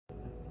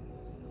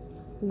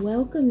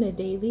Welcome to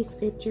Daily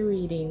Scripture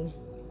Reading.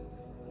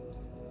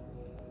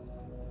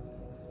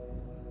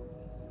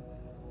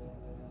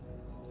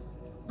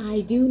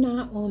 I do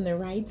not own the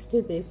rights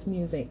to this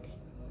music.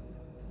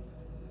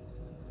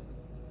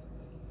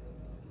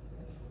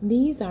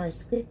 These are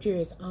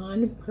scriptures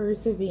on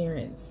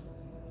perseverance.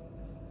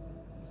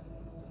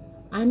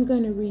 I'm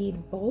going to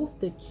read both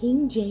the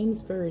King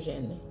James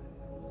Version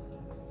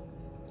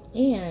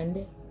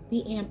and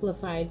the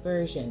Amplified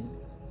Version.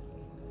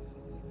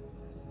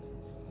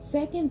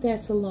 2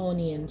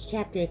 Thessalonians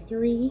chapter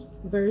 3,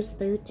 verse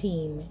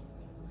 13,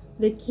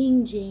 the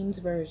King James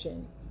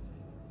Version.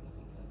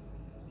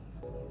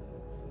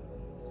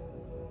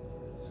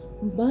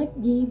 But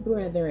ye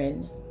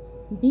brethren,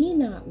 be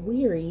not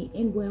weary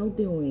in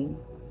well-doing.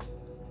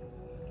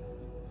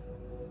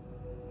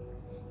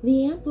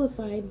 The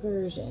Amplified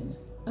Version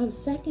of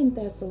 2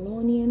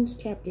 Thessalonians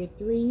chapter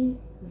 3,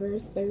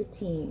 verse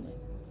 13.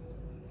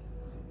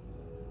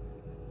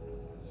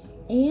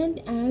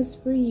 And as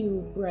for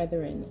you,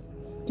 brethren,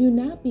 do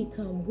not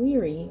become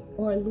weary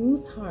or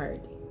lose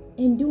heart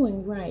in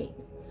doing right,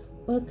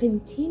 but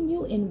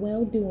continue in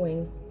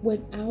well-doing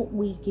without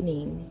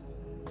weakening.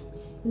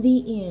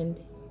 The end.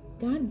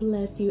 God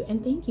bless you,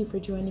 and thank you for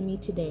joining me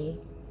today.